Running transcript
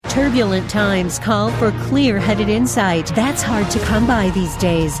Turbulent times call for clear-headed insight. That's hard to come by these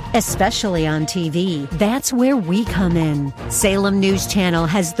days, especially on TV. That's where we come in. Salem News Channel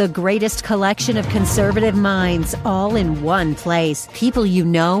has the greatest collection of conservative minds all in one place. People you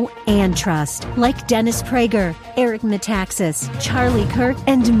know and trust, like Dennis Prager, Eric Metaxas, Charlie Kirk,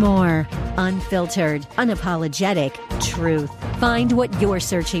 and more. Unfiltered, unapologetic truth. Find what you're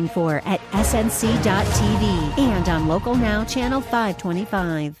searching for at snc.tv and on Local Now, Channel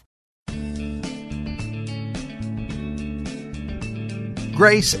 525.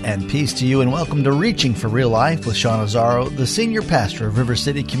 Grace and peace to you, and welcome to Reaching for Real Life with Sean Azzaro, the senior pastor of River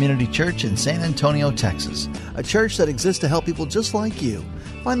City Community Church in San Antonio, Texas. A church that exists to help people just like you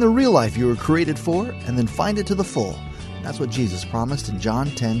find the real life you were created for and then find it to the full. That's what Jesus promised in John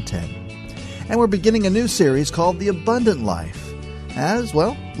 10:10. And we're beginning a new series called The Abundant Life. As,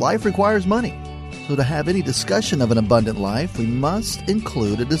 well, life requires money. So to have any discussion of an abundant life, we must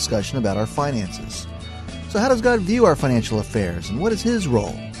include a discussion about our finances. So how does God view our financial affairs, and what is His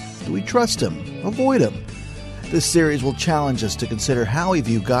role? Do we trust Him? Avoid Him? This series will challenge us to consider how we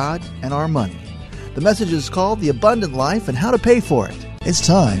view God and our money. The message is called The Abundant Life and How to Pay for It. It's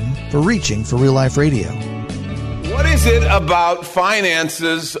time for Reaching for Real Life Radio. What is it about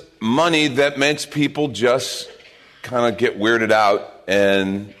finances, money, that makes people just kind of get weirded out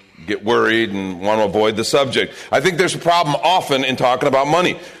and get worried and want to avoid the subject? I think there's a problem often in talking about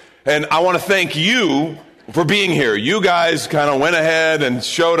money. And I want to thank you for being here. You guys kind of went ahead and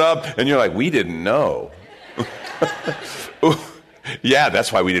showed up, and you're like, we didn't know. Yeah,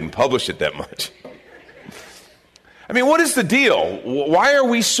 that's why we didn't publish it that much. I mean, what is the deal? Why are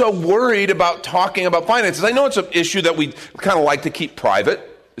we so worried about talking about finances? I know it's an issue that we kind of like to keep private.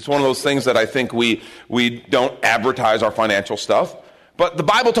 It's one of those things that I think we don't advertise our financial stuff. But the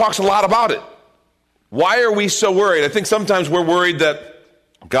Bible talks a lot about it. Why are we so worried? I think sometimes we're worried that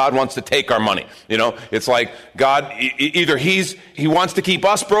God wants to take our money. You know, it's like God, either he wants to keep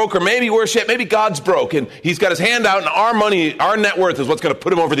us broke, or maybe maybe God's broke and He's got His hand out, and our money, our net worth is what's going to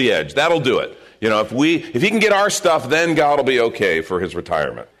put Him over the edge. That'll do it. You know, if He can get our stuff, then God will be okay for His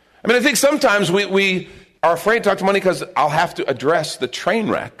retirement. I mean, I think sometimes we are afraid to talk to money because I'll have to address the train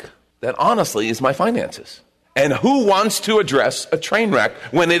wreck that honestly is my finances. And who wants to address a train wreck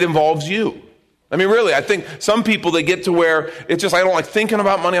when it involves you? I mean, really, I think some people, they get to where it's just, I don't like thinking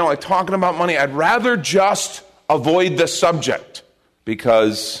about money, I don't like talking about money. I'd rather just avoid the subject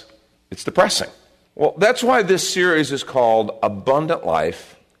because it's depressing. Well, that's why this series is called Abundant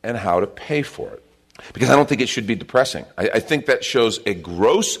Life and How to Pay for It. Because I don't think it should be depressing. I think that shows a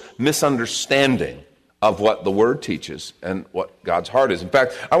gross misunderstanding of what the Word teaches and what God's heart is. In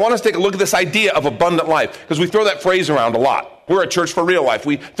fact, I want us to take a look at this idea of abundant life, because we throw that phrase around a lot. We're a church for real life.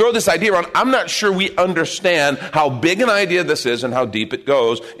 We throw this idea around. I'm not sure we understand how big an idea this is and how deep it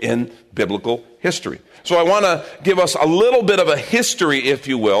goes in biblical history. So I want to give us a little bit of a history, if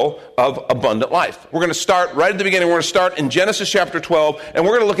you will, of abundant life. We're going to start right at the beginning. We're going to start in Genesis chapter 12, and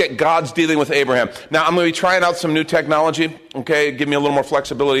we're going to look at God's dealing with Abraham. Now, I'm going to be trying out some new technology, okay? Give me a little more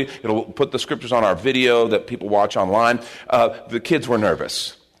flexibility. It'll put the scriptures on our video that people watch online. The kids were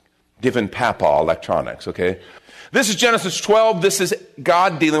nervous, given Papa electronics, okay? This is Genesis 12. This is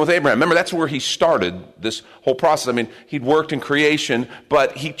God dealing with Abraham. Remember, that's where He started this whole process. I mean, He'd worked in creation,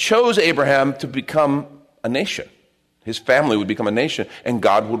 but He chose Abraham to become a nation. His family would become a nation, and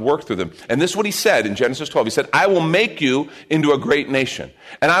God would work through them. And this is what He said in Genesis 12. He said, I will make you into a great nation,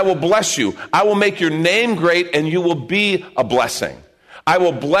 and I will bless you. I will make your name great, and you will be a blessing. I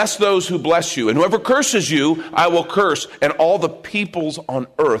will bless those who bless you, and whoever curses you, I will curse, and all the peoples on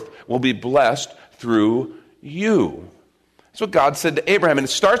earth will be blessed through you. That's what God said to Abraham. And it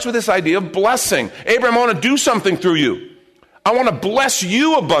starts with this idea of blessing. Abraham, I want to do something through you. I want to bless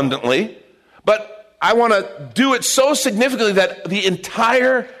you abundantly, but I want to do it so significantly that the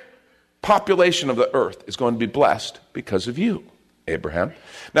entire population of the earth is going to be blessed because of you, Abraham.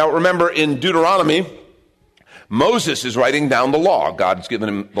 Now remember, in Deuteronomy, Moses is writing down the law. God's given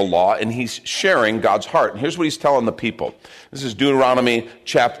him the law, and he's sharing God's heart. And here's what he's telling the people. This is Deuteronomy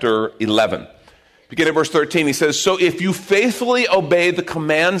chapter 11. Begin at verse 13, he says, so if you faithfully obey the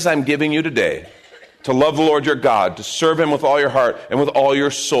commands I'm giving you today, to love the Lord your God, to serve Him with all your heart and with all your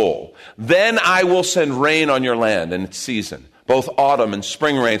soul, then I will send rain on your land in its season, both autumn and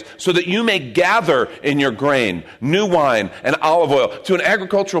spring rains, so that you may gather in your grain, new wine, and olive oil. To an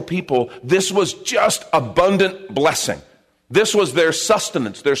agricultural people, this was just abundant blessing. This was their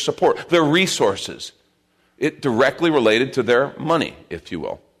sustenance, their support, their resources. It directly related to their money, if you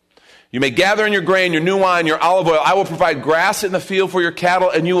will. You may gather in your grain, your new wine, your olive oil. I will provide grass in the field for your cattle,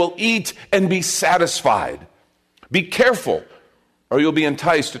 and you will eat and be satisfied. Be careful or you'll be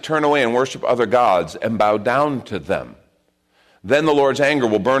enticed to turn away and worship other gods and bow down to them. Then the Lord's anger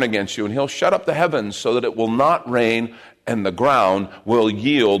will burn against you, and he'll shut up the heavens so that it will not rain, and the ground will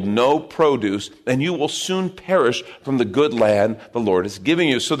yield no produce, and you will soon perish from the good land the Lord is giving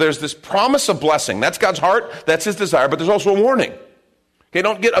you. So there's this promise of blessing. That's God's heart. That's his desire. But there's also a warning. Okay,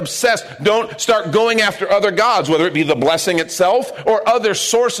 don't get obsessed. Don't start going after other gods, whether it be the blessing itself or other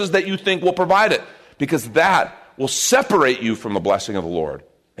sources that you think will provide it, because that will separate you from the blessing of the Lord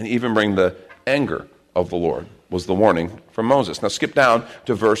and even bring the anger of the Lord, was the warning from Moses. Now skip down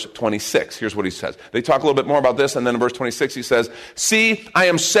to verse 26. Here's what he says. They talk a little bit more about this, and then in verse 26 he says, "See, I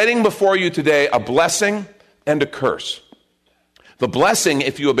am setting before you today a blessing and a curse. The blessing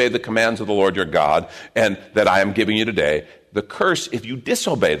if you obey the commands of the Lord your God, and that I am giving you today. The curse if you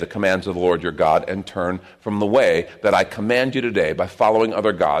disobey the commands of the Lord your God and turn from the way that I command you today by following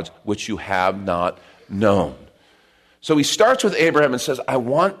other gods which you have not known." So he starts with Abraham and says, I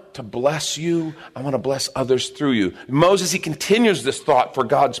want to bless you. I want to bless others through you. Moses, he continues this thought for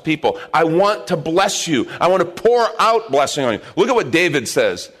God's people. I want to bless you. I want to pour out blessing on you. Look at what David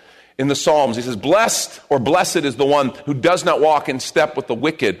says in the Psalms. He says, blessed or blessed is the one who does not walk in step with the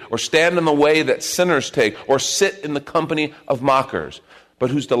wicked, or stand in the way that sinners take, or sit in the company of mockers, but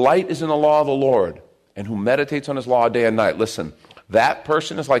whose delight is in the law of the Lord, and who meditates on his law day and night. Listen, that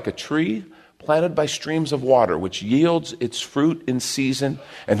person is like a tree planted by streams of water, which yields its fruit in season,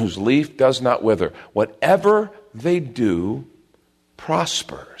 and whose leaf does not wither. Whatever they do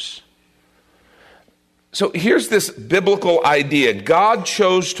prospers. So here's this biblical idea. God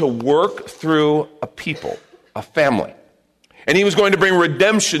chose to work through a people, a family. And he was going to bring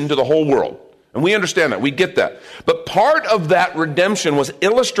redemption to the whole world. And we understand that. We get that. But part of that redemption was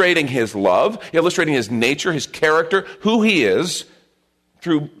illustrating his love, illustrating his nature, his character, who he is,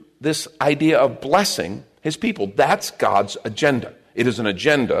 through this idea of blessing his people. That's God's agenda. It is an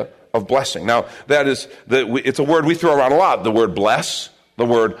agenda of blessing. Now, it's a word we throw around a lot, the word bless, the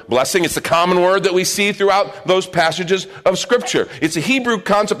word blessing. It's a common word that we see throughout those passages of Scripture. It's a Hebrew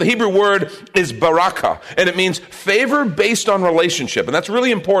concept. The Hebrew word is barakah, and it means favor based on relationship, and that's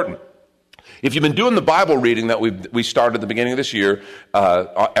really important. If you've been doing the Bible reading that we started at the beginning of this year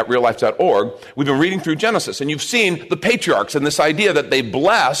at reallife.org, we've been reading through Genesis, and you've seen the patriarchs and this idea that they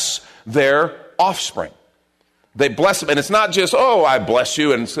bless their offspring. They bless them, and it's not just, oh, I bless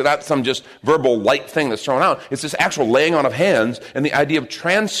you, and it's not some just verbal light thing that's thrown out. It's this actual laying on of hands and the idea of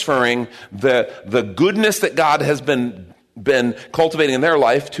transferring the goodness that God has been cultivating in their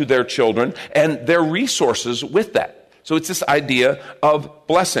life to their children and their resources with that. So it's this idea of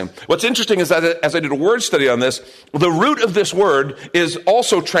blessing. What's interesting is that as I did a word study on this, the root of this word is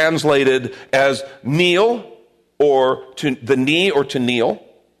also translated as kneel, or to the knee, or to kneel,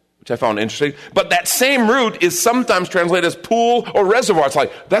 which I found interesting. But that same root is sometimes translated as pool or reservoir. It's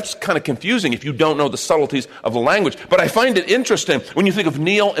like, that's kind of confusing if you don't know the subtleties of the language. But I find it interesting when you think of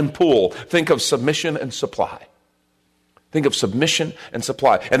kneel and pool, think of submission and supply. Think of submission and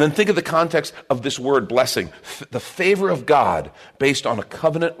supply. And then think of the context of this word blessing. The favor of God based on a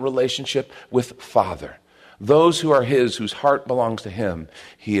covenant relationship with Father. Those who are his, whose heart belongs to him,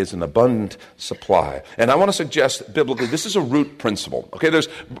 he is an abundant supply. And I want to suggest biblically, this is a root principle. Okay, there's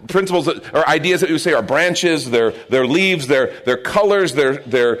principles that are ideas that we would say are branches, they're leaves, they're colors,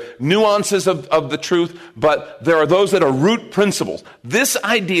 they're nuances of the truth, but there are those that are root principles. This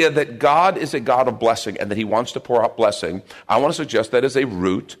idea that God is a God of blessing and that he wants to pour out blessing, I want to suggest that is a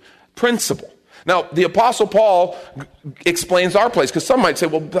root principle. Now, the Apostle Paul explains our place, because some might say,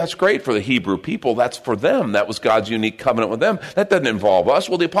 well, that's great for the Hebrew people. That's for them. That was God's unique covenant with them. That doesn't involve us.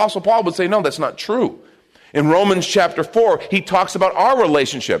 Well, the Apostle Paul would say, no, that's not true. In Romans chapter 4, he talks about our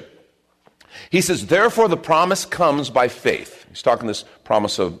relationship. He says, therefore, the promise comes by faith. He's talking this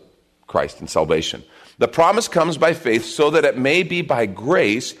promise of Christ and salvation. The promise comes by faith so that it may be by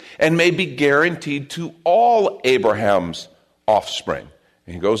grace and may be guaranteed to all Abraham's offspring.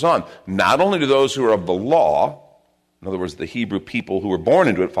 And he goes on, not only to those who are of the law, in other words, the Hebrew people who were born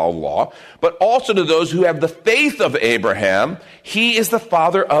into it follow the law, but also to those who have the faith of Abraham. He is the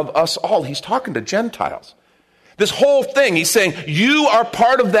father of us all. He's talking to Gentiles. This whole thing, he's saying, you are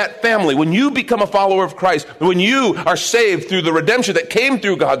part of that family. When you become a follower of Christ, when you are saved through the redemption that came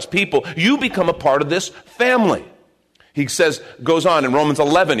through God's people, you become a part of this family. He says, goes on in Romans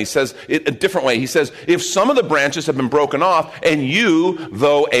 11, he says it a different way. He says, if some of the branches have been broken off, and you,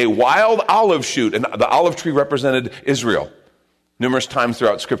 though a wild olive shoot, and the olive tree represented Israel numerous times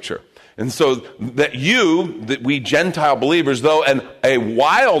throughout Scripture. And so that we Gentile believers, though a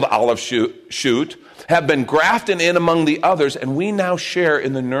wild olive shoot, have been grafted in among the others, and we now share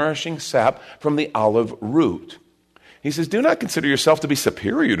in the nourishing sap from the olive root. He says, do not consider yourself to be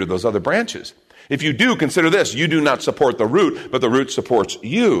superior to those other branches. If you do, consider this. You do not support the root, but the root supports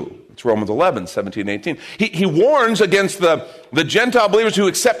you. It's Romans 11, 17, 18. He warns against the Gentile believers who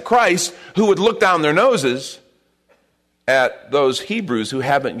accept Christ, who would look down their noses at those Hebrews who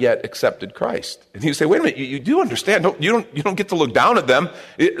haven't yet accepted Christ. And you say, wait a minute, you do understand. You don't get to look down at them.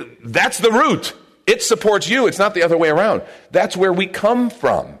 That's the root. It supports you. It's not the other way around. That's where we come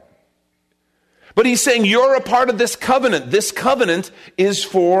from. But he's saying you're a part of this covenant. This covenant is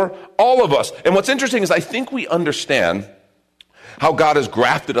for all of us. And what's interesting is I think we understand how God has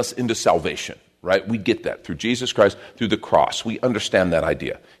grafted us into salvation, right? We get that through Jesus Christ, through the cross. We understand that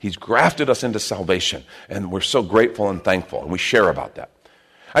idea. He's grafted us into salvation, and we're so grateful and thankful, and we share about that.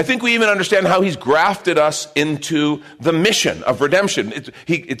 I think we even understand how he's grafted us into the mission of redemption.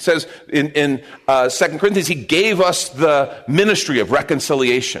 It says in 2 Corinthians, he gave us the ministry of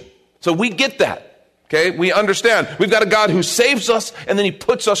reconciliation. So we get that, okay? We understand. We've got a God who saves us, and then he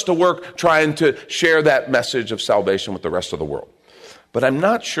puts us to work trying to share that message of salvation with the rest of the world. But I'm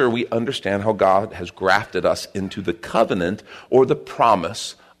not sure we understand how God has grafted us into the covenant or the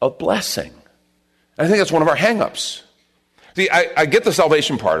promise of blessing. I think that's one of our hang-ups. See, I get the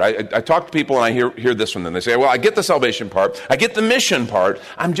salvation part. I talk to people and I hear this from them. They say, well, I get the salvation part. I get the mission part.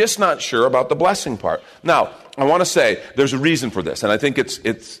 I'm just not sure about the blessing part. Now, I want to say there's a reason for this, and I think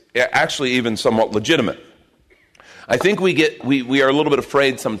it's actually even somewhat legitimate. I think we are a little bit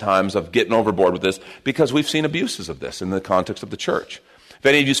afraid sometimes of getting overboard with this because we've seen abuses of this in the context of the church. If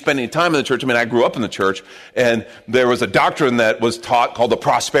any of you spend any time in the church, I grew up in the church, and there was a doctrine that was taught called the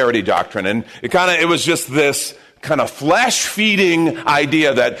prosperity doctrine, and it was just this kind of flesh-feeding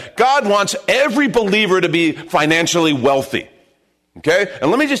idea that God wants every believer to be financially wealthy. Okay?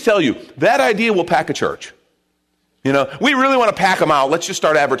 And let me just tell you, that idea will pack a church. We really want to pack them out. Let's just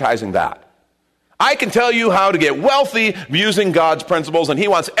start advertising that. I can tell you how to get wealthy using God's principles, and he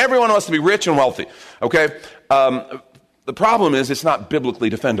wants every one of us to be rich and wealthy. Okay? The problem is it's not biblically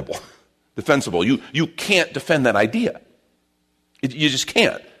defensible. You can't defend that idea. You just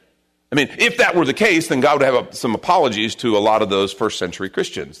can't. If that were the case, then God would have some apologies to a lot of those first century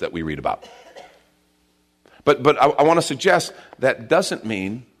Christians that we read about. But I want to suggest that doesn't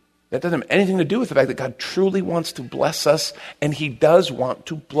have anything to do with the fact that God truly wants to bless us, and he does want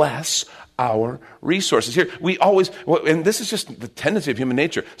to bless our resources. Here, and this is just the tendency of human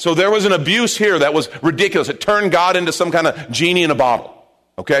nature. So there was an abuse here that was ridiculous. It turned God into some kind of genie in a bottle.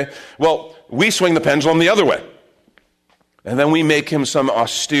 Okay? Well, we swing the pendulum the other way. And then we make him some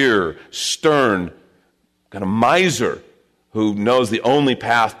austere, stern, kind of miser who knows the only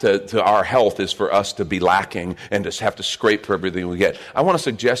path to our health is for us to be lacking and just have to scrape for everything we get. I want to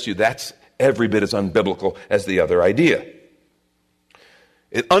suggest to you that's every bit as unbiblical as the other idea.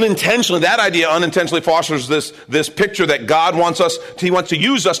 That idea unintentionally fosters this picture that God wants he wants to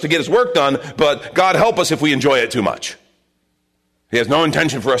use us to get his work done, but God help us if we enjoy it too much. He has no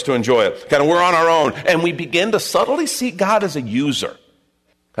intention for us to enjoy it. We're on our own. And we begin to subtly see God as a user,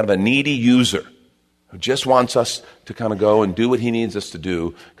 kind of a needy user who just wants us to go and do what he needs us to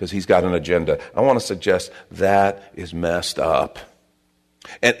do because he's got an agenda. I want to suggest that is messed up.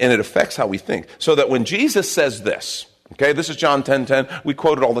 And it affects how we think. So that when Jesus says this, okay, this is John 10:10, we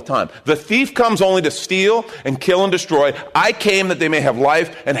quote it all the time. The thief comes only to steal and kill and destroy. I came that they may have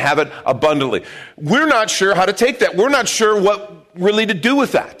life and have it abundantly. We're not sure how to take that. We're not sure what really to do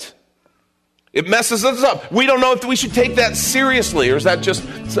with that. It messes us up. We don't know if we should take that seriously, or is that just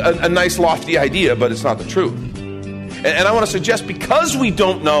a nice lofty idea, but it's not the truth. And I want to suggest, because we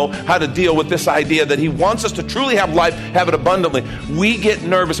don't know how to deal with this idea that he wants us to truly have life, have it abundantly, we get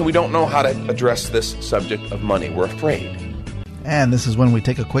nervous and we don't know how to address this subject of money. We're afraid. And this is when we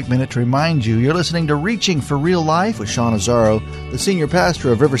take a quick minute to remind you you're listening to Reaching for Real Life with Sean Azzaro, the senior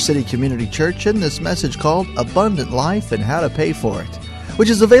pastor of River City Community Church, in this message called Abundant Life and How to Pay for It, which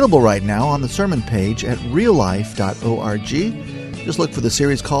is available right now on the sermon page at reallife.org. Just look for the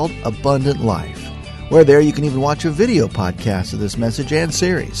series called Abundant Life, where there you can even watch a video podcast of this message and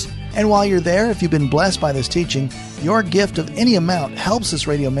series. And while you're there, if you've been blessed by this teaching, your gift of any amount helps this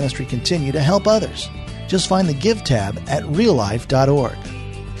radio ministry continue to help others. Just find the Give tab at reallife.org.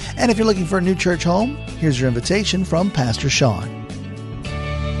 And if you're looking for a new church home, here's your invitation from Pastor Sean.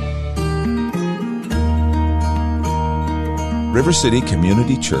 River City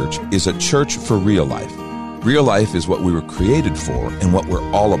Community Church is a church for real life. Real life is what we were created for and what we're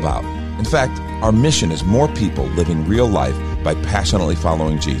all about. In fact, our mission is more people living real life by passionately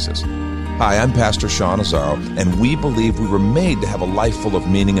following Jesus. Hi, I'm Pastor Sean Azaro, and we believe we were made to have a life full of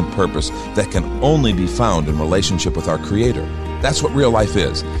meaning and purpose that can only be found in relationship with our Creator. That's what real life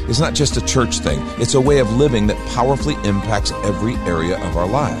is. It's not just a church thing. It's a way of living that powerfully impacts every area of our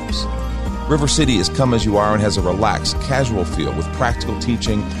lives. River City is come as you are and has a relaxed, casual feel with practical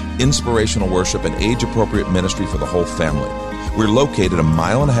teaching, inspirational worship, and age-appropriate ministry for the whole family. We're located a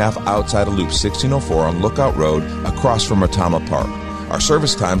mile and a half outside of Loop 1604 on Lookout Road across from Retama Park. Our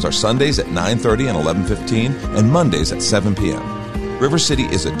service times are Sundays at 9:30 and 11:15 and Mondays at 7 p.m. River City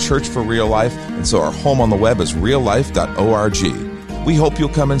is a church for real life, and so our home on the web is reallife.org. We hope you'll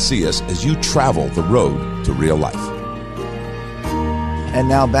come and see us as you travel the road to real life. And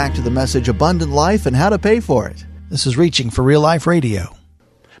now back to the message, Abundant Life and how to pay for it. This is Reaching for Real Life Radio.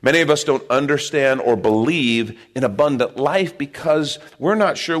 Many of us don't understand or believe in abundant life because we're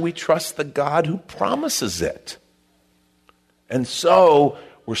not sure we trust the God who promises it. And so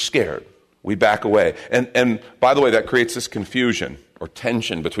we're scared. We back away. And by the way, that creates this confusion or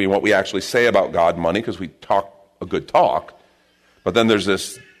tension between what we actually say about God and money, because we talk a good talk, but then there's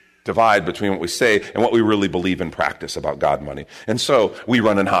this divide between what we say and what we really believe in practice about God and money. And so we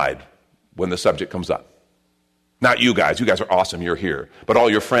run and hide when the subject comes up. Not you guys. You guys are awesome. You're here. But all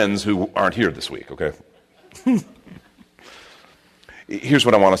your friends who aren't here this week, okay? Here's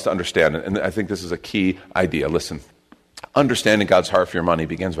what I want us to understand, and I think this is a key idea. Listen. Understanding God's heart for your money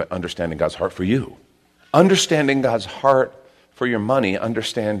begins by understanding God's heart for you. Understanding God's heart for your money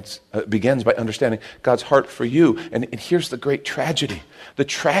begins by understanding God's heart for you. And here's the great tragedy. The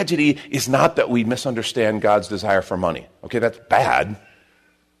tragedy is not that we misunderstand God's desire for money. Okay, that's bad.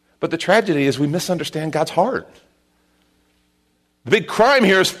 But the tragedy is we misunderstand God's heart. The big crime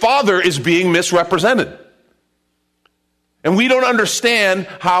here is Father is being misrepresented. And we don't understand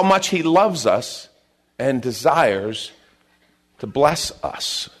how much He loves us and desires to bless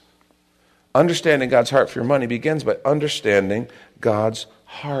us. Understanding God's heart for your money begins by understanding God's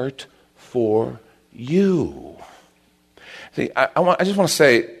heart for you. See, I just want to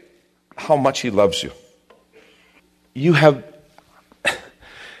say how much He loves you. You have,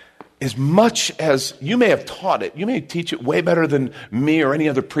 as much as you may have taught it, you may teach it way better than me or any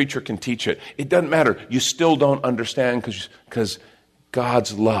other preacher can teach it. It doesn't matter. You still don't understand because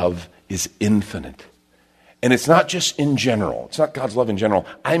God's love is infinite. And it's not just in general. It's not God's love in general.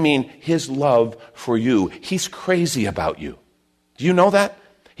 I mean His love for you. He's crazy about you. Do you know that?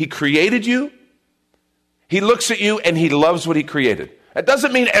 He created you. He looks at you and He loves what He created. That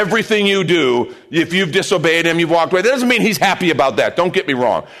doesn't mean everything you do, if you've disobeyed Him, you've walked away. That doesn't mean He's happy about that. Don't get me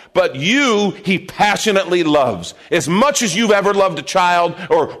wrong. But you, He passionately loves. As much as you've ever loved a child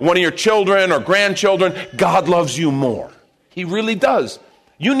or one of your children or grandchildren, God loves you more. He really does.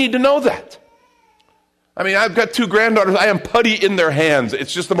 You need to know that. I mean, I've got two granddaughters. I am putty in their hands.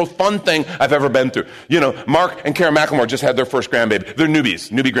 It's just the most fun thing I've ever been through. You know, Mark and Karen McLemore just had their first grandbaby. They're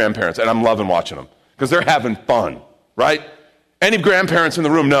newbie grandparents, and I'm loving watching them because they're having fun, right? Any grandparents in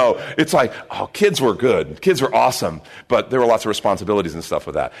the room know it's like, oh, kids were good. Kids were awesome, but there were lots of responsibilities and stuff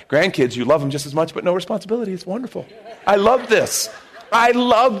with that. Grandkids, you love them just as much, but no responsibility. It's wonderful. I love this. I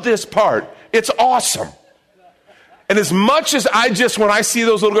love this part. It's awesome. And as much as when I see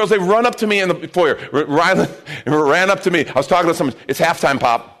those little girls, they run up to me in the foyer. Rylan ran up to me. I was talking to someone. It's halftime,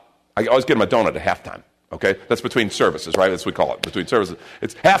 Pop. I always get them a donut at halftime. Okay? That's between services, right? That's what we call it, between services.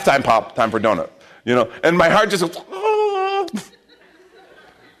 It's halftime, Pop, time for donut. You know? And my heart just goes, oh.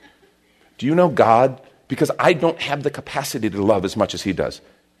 Do you know God? Because I don't have the capacity to love as much as He does.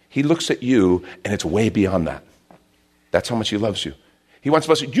 He looks at you, and it's way beyond that. That's how much He loves you. He wants to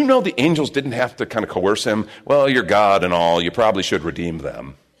bless you. You know the angels didn't have to kind of coerce Him. Well, you're God and all. You probably should redeem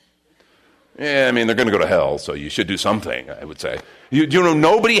them. Yeah, I mean, they're going to go to hell, so you should do something, I would say. You know,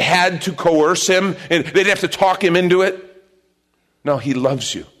 nobody had to coerce Him, and they didn't have to talk Him into it. No, He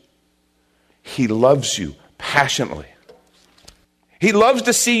loves you. He loves you passionately. He loves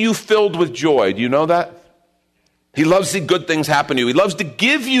to see you filled with joy. Do you know that? He loves to see good things happen to you. He loves to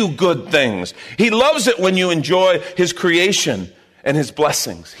give you good things. He loves it when you enjoy His creation and His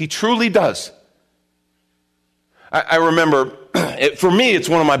blessings. He truly does. I remember, for me, it's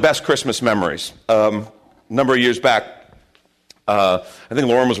one of my best Christmas memories. A number of years back, I think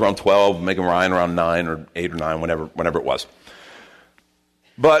Lauren was around 12, Megan Ryan around 9 or 8 or 9, whenever it was.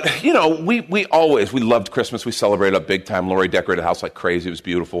 But, you know, we loved Christmas. We celebrated up big time. Lori decorated the house like crazy. It was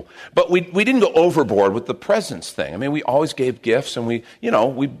beautiful. But we didn't go overboard with the presents thing. I mean, we always gave gifts, and we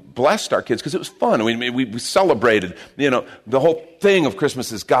blessed our kids because it was fun. We celebrated, the whole thing of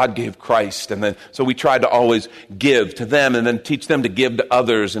Christmas is God gave Christ. And then, so we tried to always give to them and then teach them to give to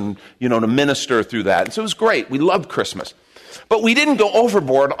others and, to minister through that. And so it was great. We loved Christmas. But we didn't go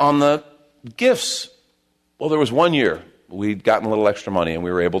overboard on the Gifts. Well, there was one year we'd gotten a little extra money and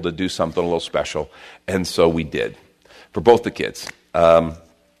we were able to do something a little special. And so we did for both the kids.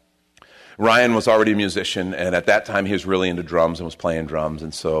 Ryan was already a musician, and at that time he was really into drums and was playing drums,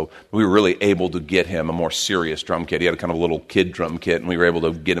 and so we were really able to get him a more serious drum kit. He had a kind of a little kid drum kit, and we were able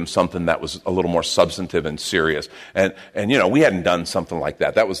to get him something that was a little more substantive and serious. And we hadn't done something like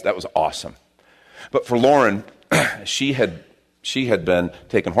that. That was awesome. But for Lauren, she had been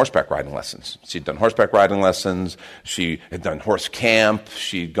taking horseback riding lessons. She'd done horseback riding lessons. She had done horse camp.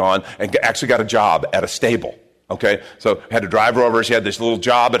 She'd gone and actually got a job at a stable. Okay, so had to drive her over. She had this little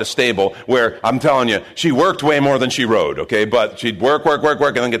job at a stable where, I'm telling you, she worked way more than she rode, okay? But she'd work,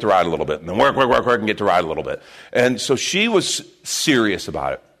 and then get to ride a little bit. And then work, and get to ride a little bit. And so she was serious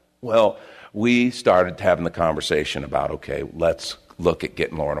about it. Well, we started having the conversation about, okay, let's look at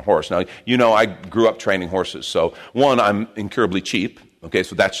getting Lauren a horse. Now, I grew up training horses. So, one, I'm incurably cheap. Okay,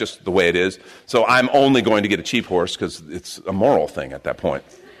 so that's just the way it is. So I'm only going to get a cheap horse because it's a moral thing at that point.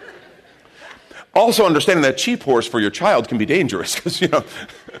 Also understanding that a cheap horse for your child can be dangerous because,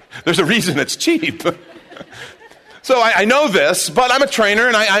 there's a reason it's cheap. So I know this, but I'm a trainer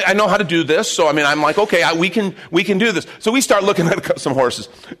and I know how to do this. So, I'm like, okay, we can do this. So we start looking at some horses.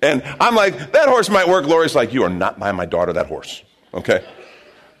 And I'm like, that horse might work. Lori's like, you are not buying my daughter that horse. Okay?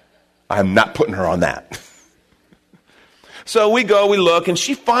 I'm not putting her on that. So we go, we look, and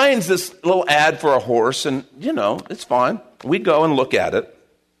she finds this little ad for a horse. And, it's fine. We go and look at it.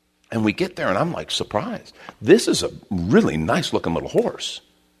 And we get there, and I'm like surprised. This is a really nice-looking little horse.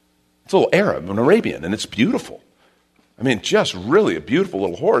 It's a little Arab, an Arabian, and it's beautiful. Just really a beautiful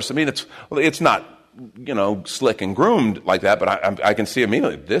little horse. It's not, slick and groomed like that, but I can see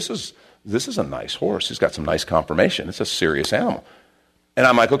immediately, this is a nice horse. He's got some nice conformation. It's a serious animal. And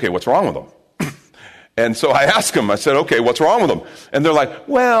I'm like, okay, what's wrong with him? And so I asked him, I said, okay, what's wrong with him? And they're like,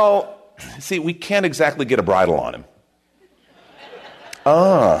 well, see, we can't exactly get a bridle on him.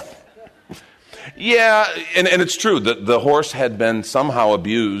 Yeah, and it's true. The horse had been somehow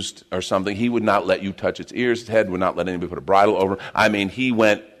abused or something. He would not let you touch its ears, its head, would not let anybody put a bridle over. He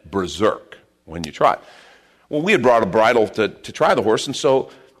went berserk when you tried. Well, we had brought a bridle to try the horse, and so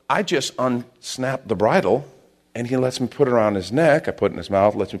I just unsnapped the bridle, and he lets me put it around his neck. I put it in his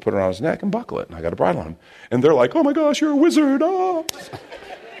mouth, lets me put it around his neck and buckle it, and I got a bridle on him. And they're like, oh my gosh, you're a wizard. Oh.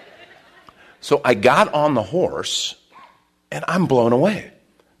 So I got on the horse, and I'm blown away.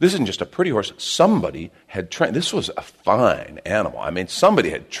 This isn't just a pretty horse. Somebody had trained. This was a fine animal.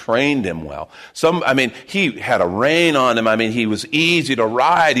 Somebody had trained him well. He had a rein on him. He was easy to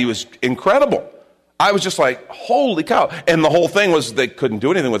ride. He was incredible. I was just like, holy cow. And the whole thing was they couldn't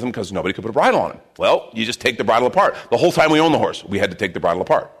do anything with him because nobody could put a bridle on him. Well, you just take the bridle apart. The whole time we owned the horse, we had to take the bridle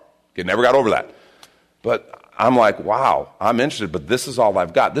apart. Okay, never got over that. But I'm like, wow, I'm interested, but this is all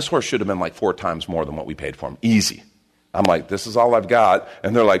I've got. This horse should have been like 4 times more than what we paid for him. Easy. I'm like, this is all I've got.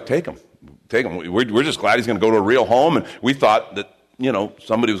 And they're like, take him. We're just glad he's going to go to a real home. And we thought that,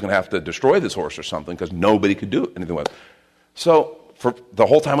 somebody was going to have to destroy this horse or something because nobody could do anything with it. So for the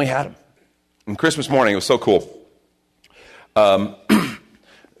whole time we had him. And Christmas morning, it was so cool.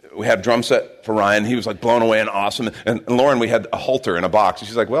 We had a drum set for Ryan. He was like blown away and awesome. And Lauren, we had a halter in a box. And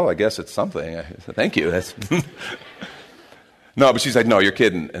she's like, well, I guess it's something. I said, thank you. No, but she's like, no, you're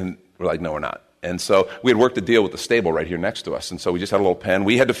kidding. And we're like, no, we're not. And so we had worked a deal with the stable right here next to us. And so we just had a little pen.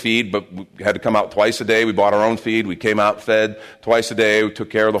 We had to feed, but we had to come out twice a day. We bought our own feed. We came out, fed twice a day. We took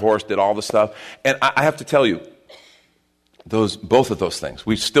care of the horse, did all the stuff. And I have to tell you, both of those things,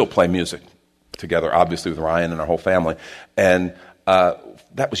 we still play music together, obviously, with Ryan and our whole family. And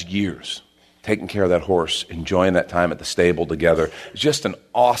that was years, taking care of that horse, enjoying that time at the stable together. Just an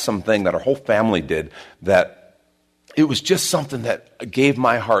awesome thing that our whole family did that it was just something that gave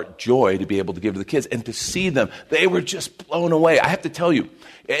my heart joy to be able to give to the kids and to see them. They were just blown away. I have to tell you,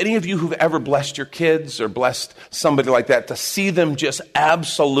 any of you who've ever blessed your kids or blessed somebody like that, to see them just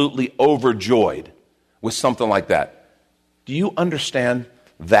absolutely overjoyed with something like that. Do you understand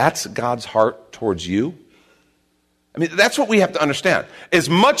that's God's heart towards you? That's what we have to understand. As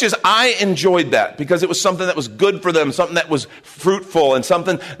much as I enjoyed that because it was something that was good for them, something that was fruitful and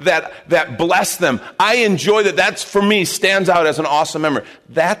something that blessed them, I enjoy that. That's, for me, stands out as an awesome memory.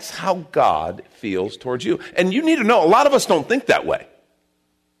 That's how God feels towards you. And you need to know, a lot of us don't think that way.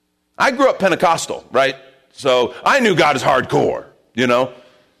 I grew up Pentecostal, right? So I knew God is hardcore,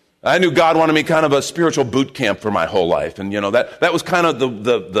 I knew God wanted me kind of a spiritual boot camp for my whole life. And, that was kind of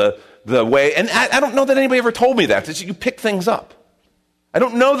the way, and I don't know that anybody ever told me that. It's you pick things up. I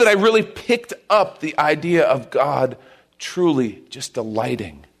don't know that I really picked up the idea of God truly just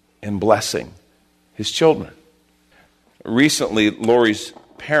delighting and blessing his children. Recently, Lori's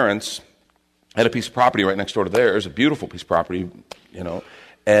parents had a piece of property right next door to theirs, a beautiful piece of property,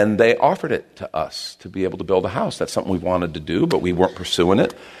 and they offered it to us to be able to build a house. That's something we wanted to do, but we weren't pursuing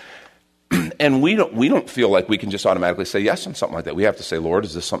it. And we don't feel like we can just automatically say yes on something like that. We have to say, Lord,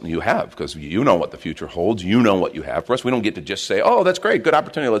 is this something you have? Because you know what the future holds. You know what you have for us. We don't get to just say, oh, that's great, good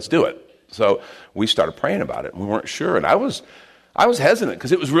opportunity, let's do it. So we started praying about it, and we weren't sure. And I was hesitant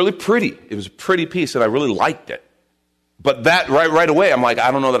because it was really pretty. It was a pretty piece, and I really liked it. But that right away, I'm like,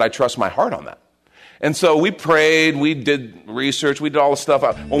 I don't know that I trust my heart on that. And so we prayed, we did research, we did all the stuff.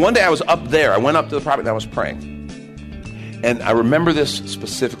 Well, one day I was up there. I went up to the property and I was praying. And I remember this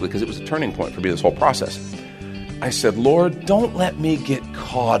specifically because it was a turning point for me, this whole process. I said, Lord, don't let me get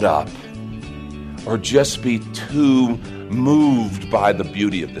caught up or just be too moved by the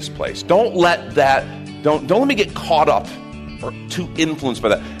beauty of this place. Don't let me get caught up or too influenced by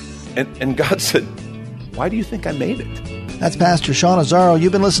that. And God said, why do you think I made it? That's Pastor Sean Azzaro.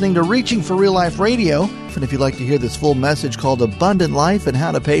 You've been listening to Reaching for Real Life Radio. And if you'd like to hear this full message called Abundant Life and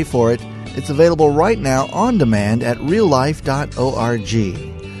How to Pay for It, it's available right now on demand at reallife.org.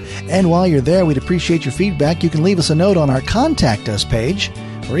 And while you're there, we'd appreciate your feedback. You can leave us a note on our Contact Us page.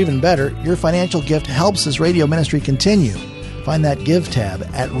 Or even better, your financial gift helps this radio ministry continue. Find that Give tab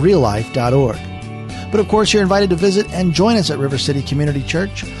at reallife.org. But of course, you're invited to visit and join us at River City Community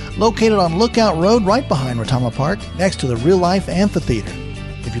Church, located on Lookout Road right behind Rotama Park, next to the Real Life Amphitheater.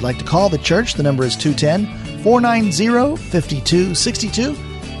 If you'd like to call the church, the number is 210-490-5262.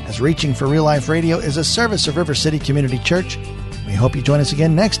 As Reaching for Real Life Radio is a service of River City Community Church. We hope you join us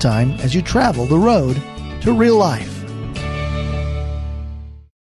again next time as you travel the road to real life.